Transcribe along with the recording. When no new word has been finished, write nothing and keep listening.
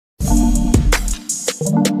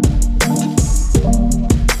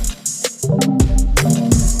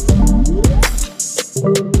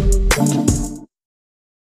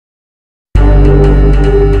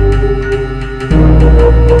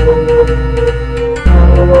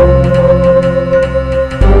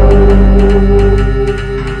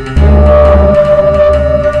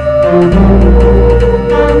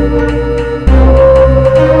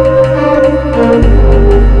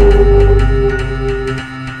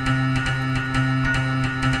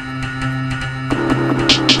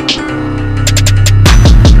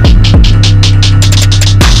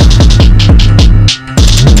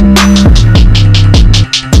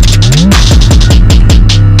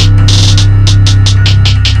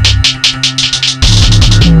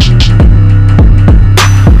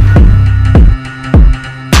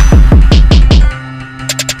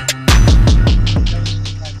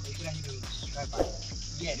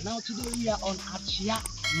Now today we are on Atwea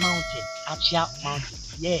Mountain. Atwea Mountain.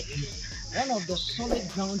 Yeah. One of the solid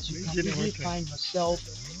grounds you can easily find yourself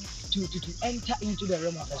to enter into the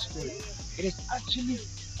realm of the spirit. It is actually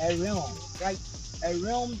a realm, right? A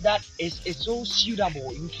realm that is so suitable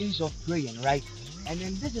in case of praying, right? And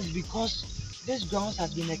then this is because this grounds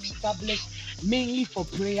has been established mainly for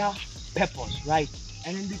prayer purpose, right?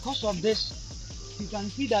 And then because of this, you can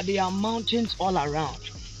see that there are mountains all around.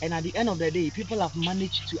 And at the end of the day, people have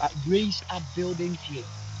managed to raise up buildings here.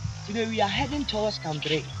 Today we are heading towards Camp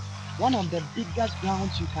 3, one of the biggest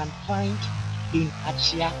grounds you can find in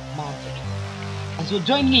Atwea Mountain. And so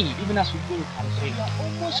join me even as we go to Camp 3. We are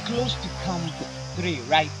almost close to Camp 3,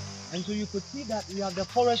 right? And so you could see that we have the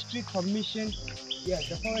Forestry Commission, yes,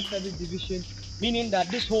 the Forest Service Division, meaning that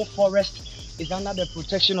this whole forest is under the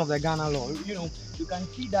protection of the Ghana law. You know, you can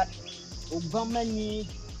see that Obamani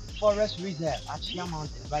Forest Reserve, Atwea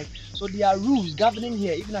Mountain, right? So there are rules governing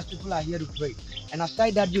here, even as people are here to pray. And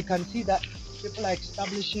aside that, you can see that people are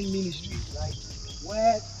establishing ministries, right?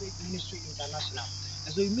 Where Faith Ministry International.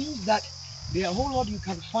 And so it means that there are a whole lot you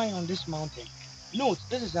can find on this mountain. Note,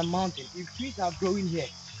 this is a mountain. If trees are growing here,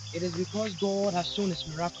 it is because God has shown his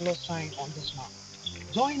miraculous sign on this mountain.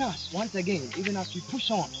 Join us once again, even as we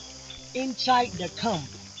push on inside the camp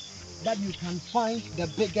that you can find the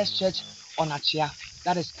biggest church on Atwea.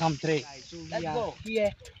 That is Camp 3. So we are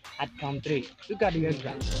here at Camp 3. Look at the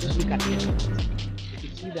entrance. Just look at the entrance. You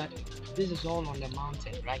can see that this is all on the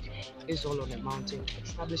mountain, right? It's all on the mountain.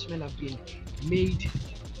 Establishment have been made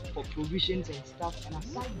for provisions and stuff. And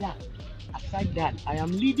aside that, I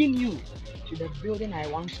am leading you to the building I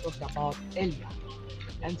once talked about earlier.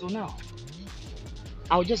 And so now,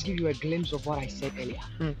 I'll just give you a glimpse of what I said earlier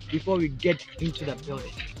before we get into the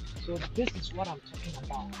building. So this is what I'm talking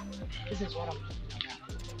about. This is what I'm talking about.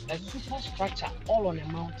 A superstructure all on a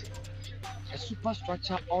mountain. A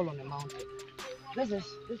superstructure all on a mountain. This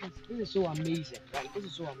is so amazing, right? This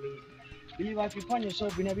is so amazing. Believer, if you find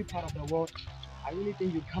yourself in every part of the world, I really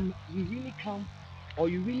think you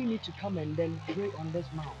really need to come and then pray on this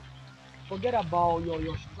mountain. Forget about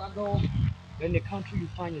your struggle in the country you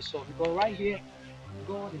find yourself, because right here,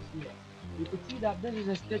 God is here. You could see that this is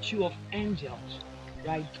a statue of angels,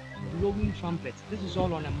 right? Blowing trumpets. This is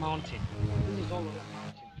all on a mountain. This is all on a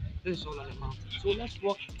mountain. This is all on a mountain. So let's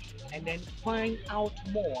walk and then find out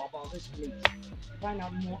more about this place. Find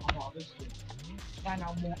out more about this place. Find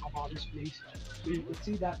out more about this place. So you could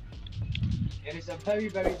see that it is a very,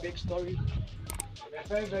 very big story. A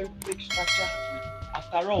very, very big structure.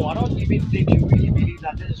 After all, I don't even think you really believe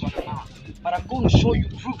that this is on a mountain. But I'm going to show you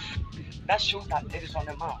proof that shows that it is on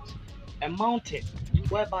a mountain. A mountain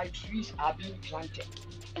whereby trees are being planted.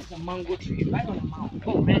 It's a mango tree right on a mountain.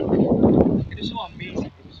 Oh man, it is so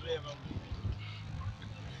amazing.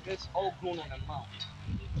 It's all grown on a mountain.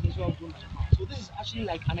 It's all grown on a mountain. So this is actually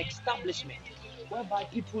like an establishment whereby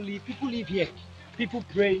people live here. People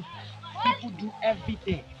pray. People do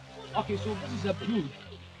everything. Okay, so this is a proof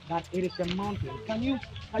that it is a mountain. Can you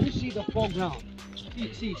see the foreground?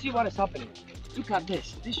 See what is happening? Look at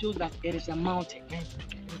this. This shows that it is a mountain. It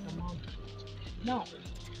is a mountain. Now,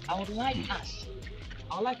 I would like us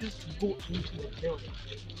to go into the building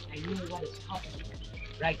and know what is happening.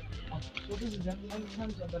 Right? So this is the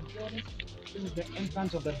entrance of the building. This is the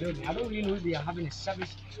entrance of the building. I don't really know if they are having a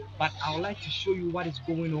service, but I would like to show you what is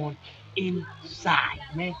going on inside,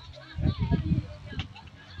 man.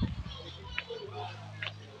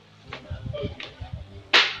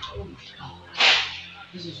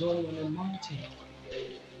 This is all on a mountain.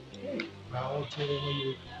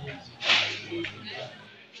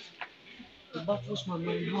 It baffles my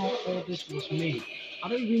mind how all this was made. I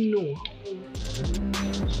don't even know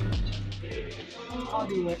how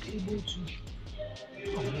they were able to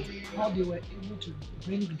How they were able to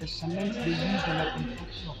bring the cement they used in the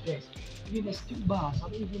construction of this. Even the steel bars, I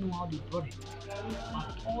don't even know how they brought it.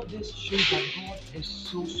 But all this shows that God is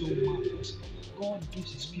so marvelous. God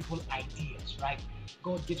gives his people ideas, right?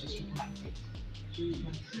 God gives his people ideas. So you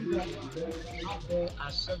can see that up there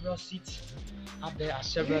are several seats. Up there are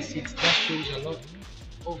several seats. That shows a lot.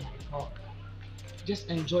 Oh my God. Just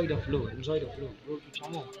enjoy the flow. Enjoy the flow. Go to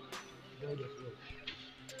channel. Enjoy the flow.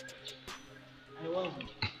 I want.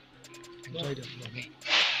 Enjoy the flow.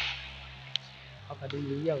 After the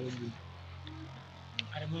year will be.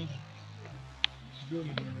 I don't mind. You will be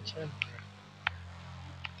in the channel.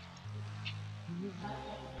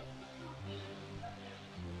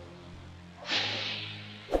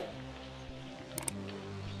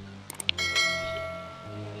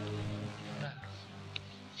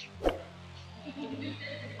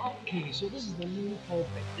 Okay, so this is the main pulpit.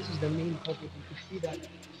 This is the main pulpit. You can see that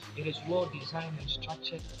it is well designed and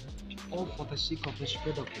structured, all for the sake of the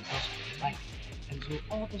spread of the gospel, right? And so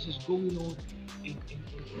all this is going on in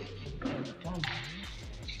Ghana,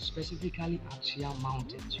 specifically Atwea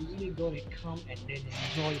Mountain. You really gotta come and then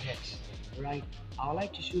enjoy this, right? I would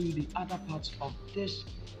like to show you the other parts of this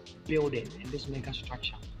building and this mega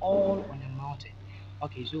structure, all on a mountain.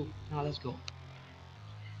 Okay, so now let's go.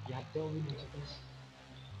 We are delving into this.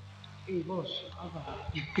 Hey boss, how about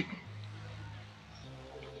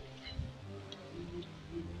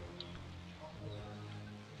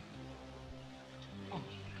oh,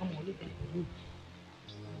 come on, look at the roof.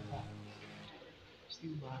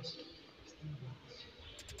 Steel bars, steel bars.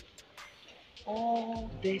 All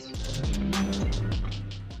this for the mountain.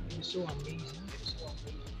 It is so amazing. It is so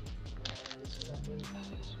amazing. It is so amazing.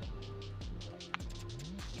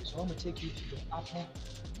 So I'm gonna take you to the upper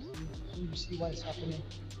so you see what is happening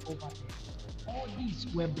over there. All these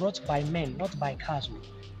were brought by men, not by cars.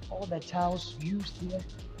 All the tiles used here,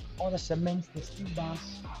 all the cement, the steel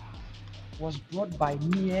bars was brought by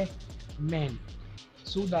mere men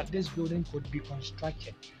so that this building could be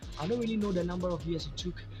constructed. I don't really know the number of years it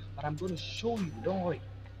took, but I'm going to show you. Don't worry.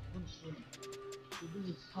 I'm going to show you. So this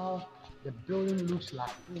is how the building looks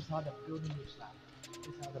like. This is how the building looks like. This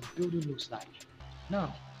is how the building looks like.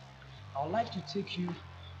 Now, I would like to take you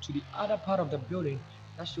to the other part of the building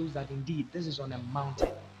that shows that indeed this is on a mountain.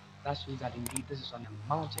 That shows that indeed this is on a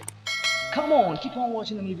mountain. Come on, keep on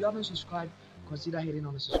watching, and if you haven't subscribed, consider hitting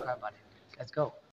on the subscribe button. Let's go.